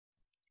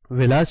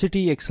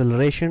Velocity,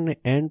 acceleration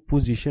and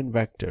position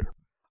vector.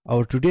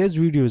 Our today's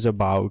video is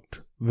about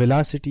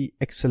velocity,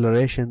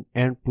 acceleration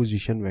and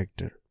position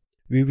vector.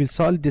 We will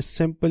solve this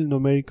simple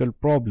numerical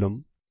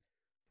problem.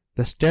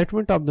 The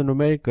statement of the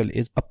numerical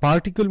is a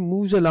particle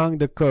moves along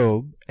the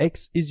curve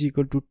x is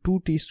equal to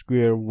 2t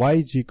square, y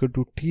is equal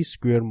to t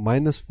square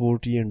minus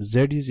 4t and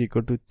z is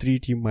equal to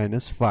 3t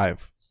minus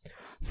 5.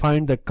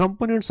 Find the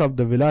components of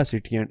the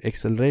velocity and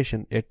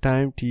acceleration at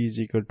time t is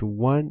equal to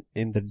 1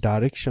 in the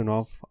direction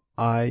of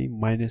I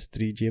minus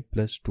 3j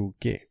plus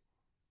 2k.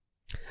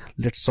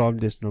 Let's solve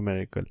this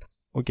numerical.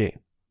 Okay,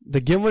 the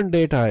given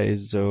data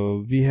is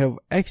we have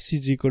x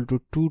is equal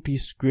to 2t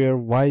square,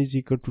 y is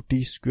equal to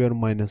t square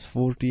minus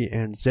 4t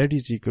and z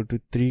is equal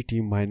to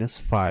 3t minus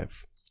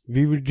 5.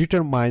 We will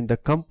determine the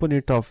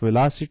component of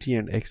velocity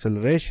and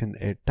acceleration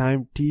at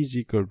time t is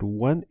equal to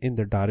 1 in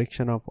the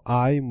direction of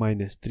I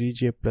minus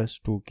 3j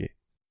plus 2k.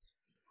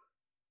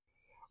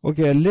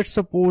 Okay, let's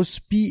suppose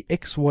p,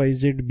 x, y,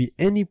 z be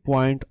any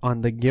point on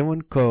the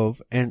given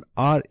curve and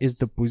r is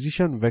the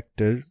position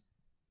vector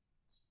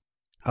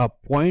of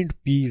point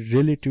p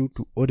relative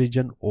to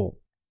origin O.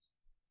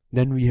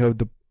 Then we have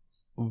the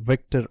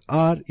vector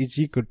r is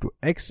equal to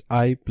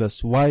xi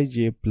plus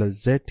yj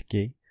plus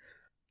zk.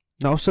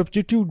 Now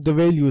substitute the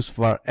values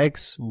for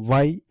x,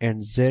 y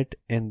and z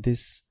in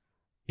this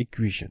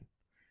equation.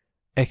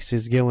 X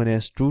is given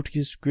as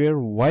 2t square,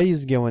 y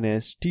is given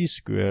as t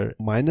square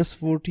minus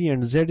 4t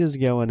and z is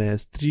given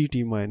as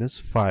 3t minus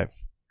 5.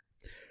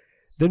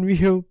 Then we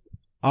have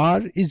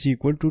r is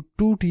equal to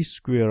 2t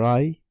square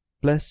I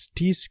plus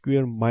t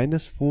square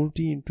minus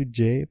 4t into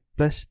j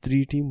plus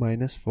 3t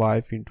minus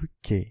 5 into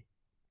k.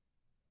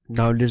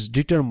 Now let's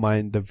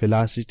determine the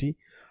velocity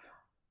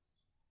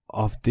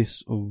of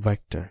this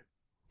vector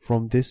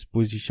from this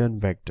position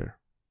vector.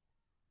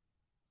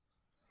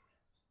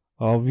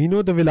 We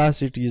know the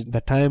velocity is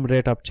the time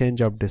rate of change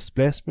of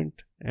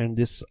displacement, and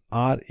this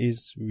r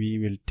is, we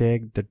will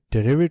take the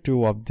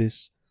derivative of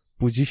this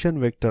position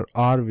vector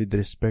r with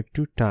respect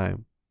to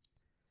time.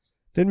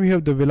 Then we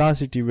have the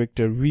velocity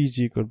vector v is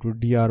equal to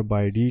dr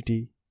by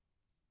dt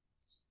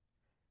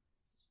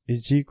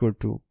is equal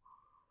to,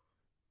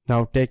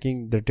 now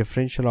taking the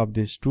differential of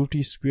this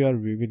 2t square,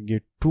 we will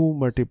get 2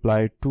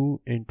 multiplied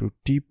 2 into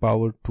t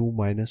power 2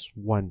 minus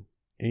 1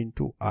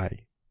 into I,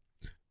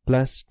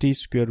 plus t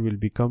square will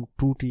become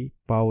 2t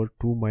power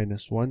 2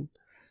 minus 1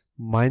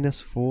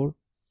 minus 4,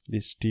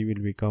 this t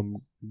will become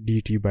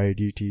dt by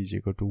dt is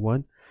equal to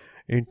 1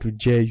 into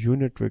j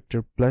unit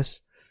vector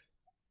plus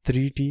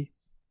 3t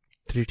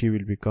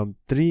will become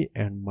 3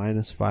 and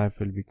minus 5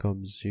 will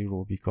become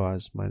 0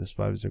 because minus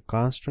 5 is a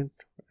constant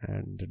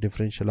and the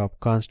differential of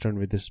constant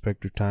with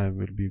respect to time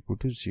will be equal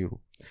to 0,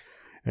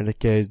 and the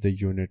k is the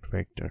unit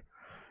vector.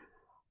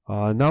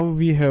 Now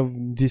we have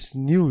this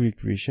new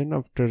equation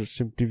after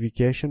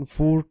simplification,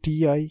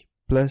 4ti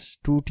plus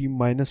 2t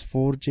minus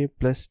 4j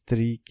plus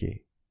 3k,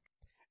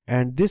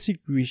 and this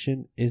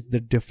equation is the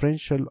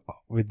differential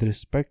with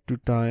respect to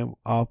time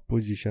of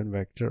position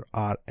vector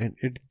r, and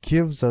it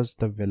gives us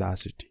the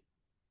velocity.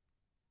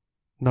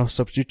 Now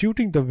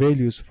substituting the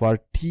values for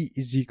t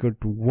is equal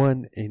to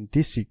 1 in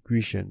this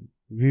equation,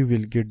 we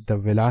will get the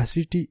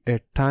velocity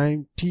at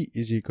time t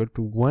is equal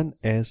to 1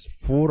 as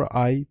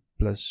 4i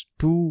plus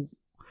 2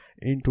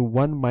 into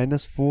 1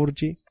 minus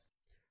 4j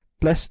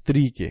plus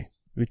 3k,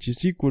 which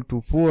is equal to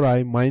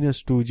 4i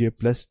minus 2j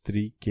plus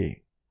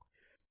 3k.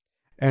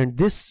 And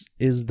this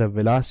is the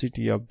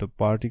velocity of the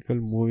particle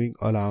moving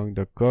along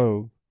the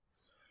curve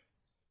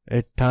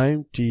at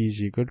time t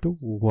is equal to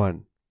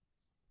 1.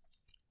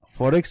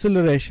 For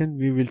acceleration,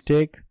 we will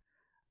take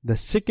the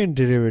second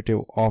derivative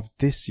of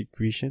this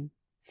equation,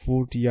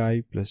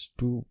 4ti plus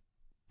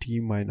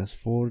 2t minus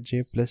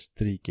 4j plus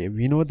 3k.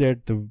 We know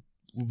that the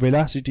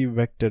velocity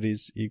vector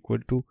is equal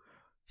to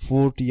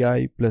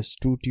 4ti plus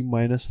 2t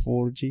minus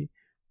 4j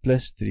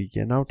plus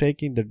 3k. Now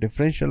taking the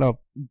differential of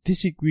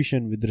this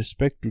equation with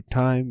respect to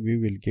time, we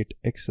will get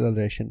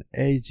acceleration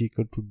a is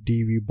equal to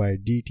dv by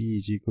dt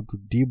is equal to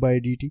d by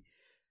dt,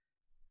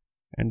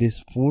 and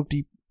this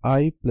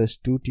 40i plus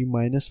 2t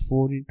minus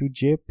 4 into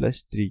j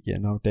plus 3k.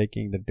 Now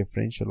taking the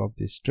differential of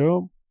this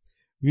term,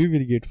 we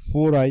will get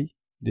 4i,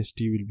 this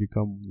t will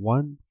become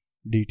 1,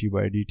 dt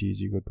by dt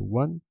is equal to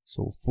 1,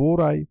 so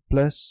 4i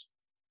plus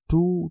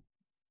 2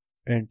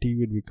 and t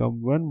will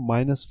become 1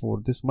 minus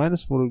 4, this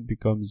minus 4 will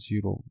become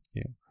 0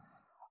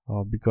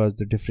 because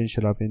the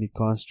differential of any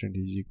constant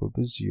is equal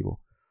to 0.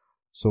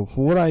 So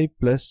 4i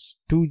plus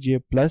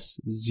 2j plus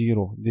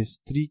 0, this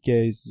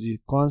 3k is the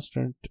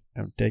constant,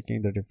 and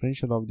taking the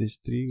differential of this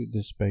 3 with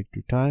respect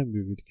to time,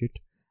 we will get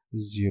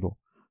 0.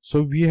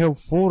 So we have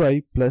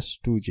 4i plus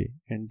 2j,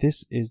 and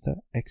this is the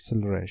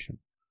acceleration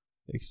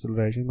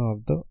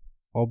of the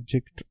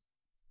object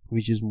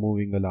which is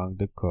moving along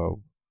the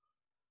curve.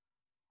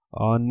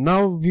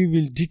 Now we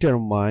will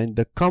determine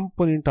the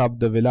component of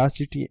the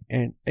velocity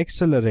and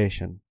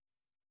acceleration.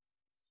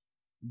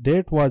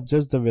 That was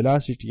just the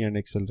velocity and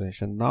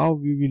acceleration. Now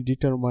we will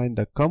determine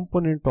the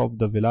component of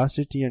the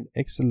velocity and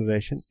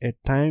acceleration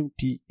at time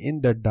t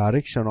in the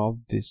direction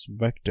of this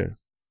vector.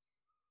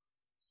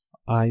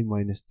 I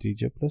minus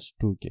 3j plus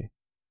 2k.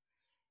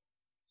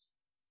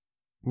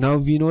 Now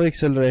we know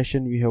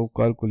acceleration we have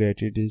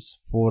calculated is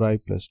 4i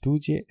plus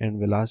 2j, and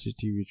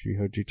velocity which we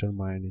have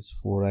determined is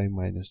 4i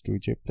minus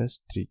 2j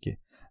plus 3k.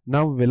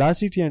 Now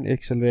velocity and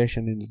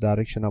acceleration in the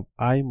direction of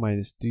I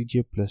minus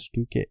 3j plus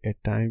 2k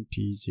at time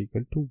t is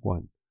equal to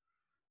 1.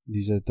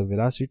 These are the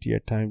velocity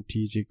at time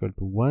t is equal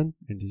to 1,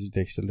 and this is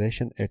the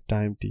acceleration at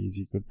time t is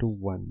equal to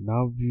 1.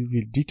 Now we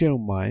will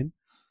determine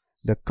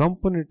the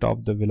component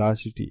of the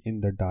velocity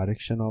in the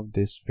direction of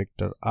this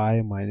vector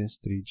I minus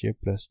 3j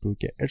plus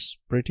 2k. It's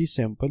pretty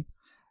simple.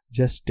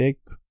 Just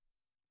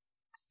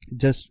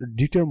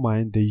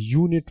determine the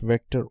unit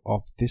vector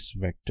of this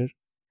vector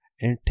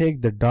and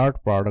take the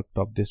dot product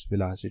of this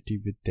velocity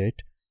with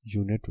that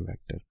unit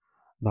vector.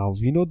 Now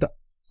we know the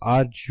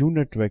r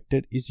unit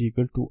vector is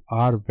equal to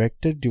r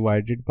vector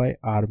divided by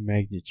r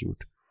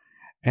magnitude,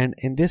 and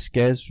in this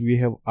case we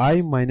have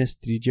I minus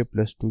 3j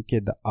plus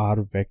 2k, the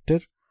r vector,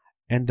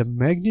 and the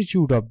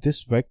magnitude of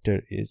this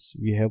vector is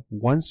we have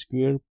 1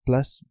 square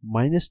plus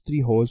minus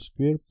 3 whole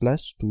square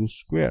plus 2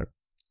 square,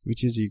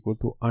 which is equal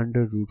to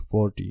under root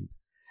 14,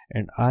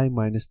 and I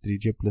minus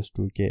 3j plus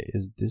 2k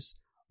is this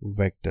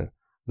vector.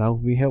 Now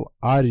we have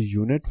r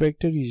unit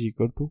vector is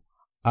equal to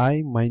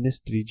I minus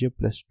 3j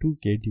plus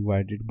 2k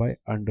divided by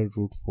under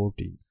root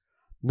 14.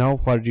 Now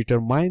for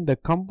determine the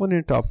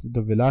component of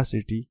the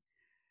velocity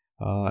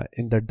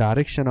in the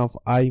direction of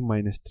I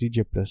minus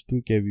 3j plus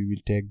 2k, we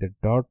will take the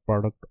dot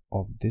product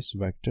of this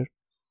vector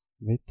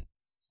with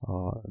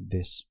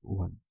this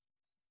one.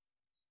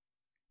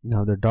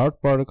 Now the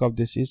dot product of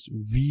this is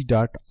v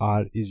dot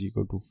r is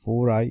equal to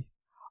 4i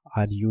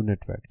r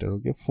unit vector.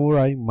 Okay,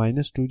 4i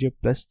minus 2j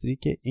plus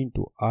 3k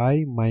into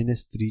I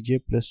minus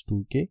 3j plus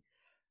 2k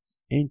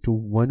into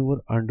 1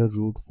 over under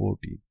root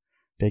 14.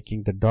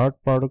 Taking the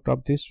dot product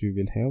of this, we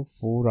will have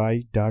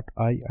 4i dot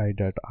I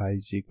dot I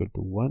is equal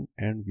to 1,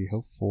 and we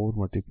have 4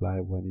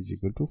 multiplied 1 is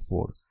equal to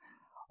 4.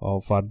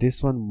 For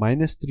this one,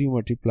 minus 3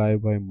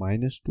 multiplied by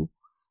minus 2.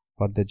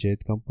 For the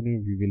jth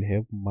component, we will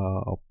have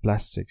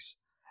plus 6.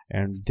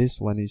 And this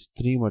one is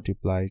 3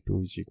 multiplied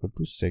 2 is equal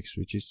to 6,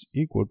 which is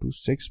equal to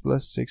 6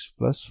 plus 6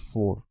 plus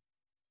 4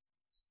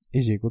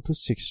 is equal to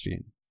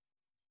 16.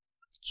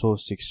 So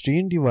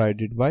 16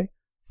 divided by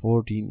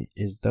 14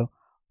 is the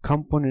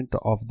component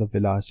of the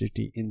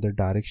velocity in the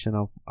direction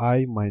of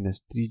I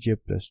minus 3j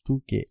plus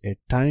 2k at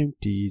time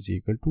t is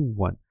equal to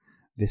 1.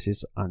 This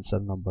is answer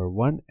number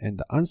 1. And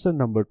the answer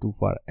number 2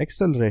 for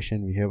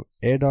acceleration, we have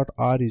a dot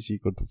r is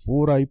equal to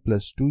 4i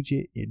plus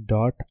 2j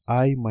dot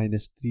I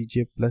minus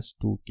 3j plus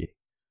 2k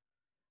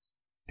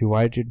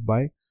divided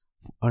by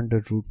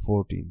under root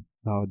 14.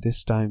 Now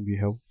this time we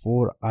have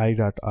 4i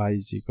dot I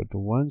is equal to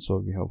 1, so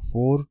we have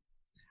 4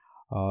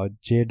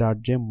 j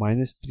dot j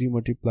minus 3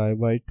 multiplied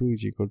by 2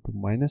 is equal to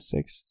minus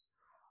 6,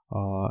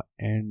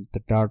 and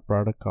the dot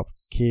product of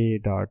k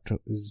dot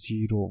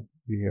 0,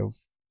 we have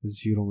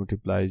 0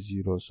 multiplied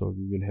 0, so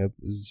we will have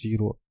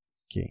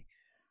 0k.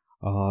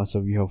 So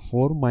we have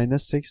 4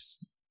 minus 6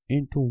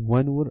 into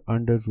 1 over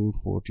under root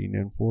 14,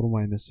 and 4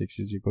 minus 6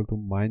 is equal to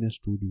minus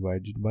 2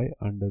 divided by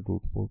under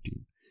root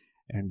 14,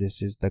 and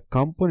this is the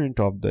component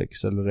of the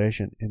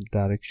acceleration in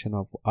direction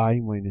of I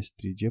minus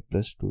 3j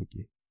plus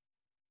 2k.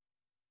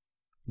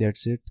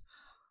 That's it.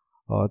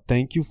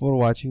 Thank you for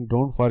watching.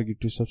 Don't forget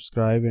to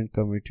subscribe and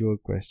comment your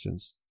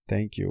questions.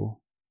 Thank you.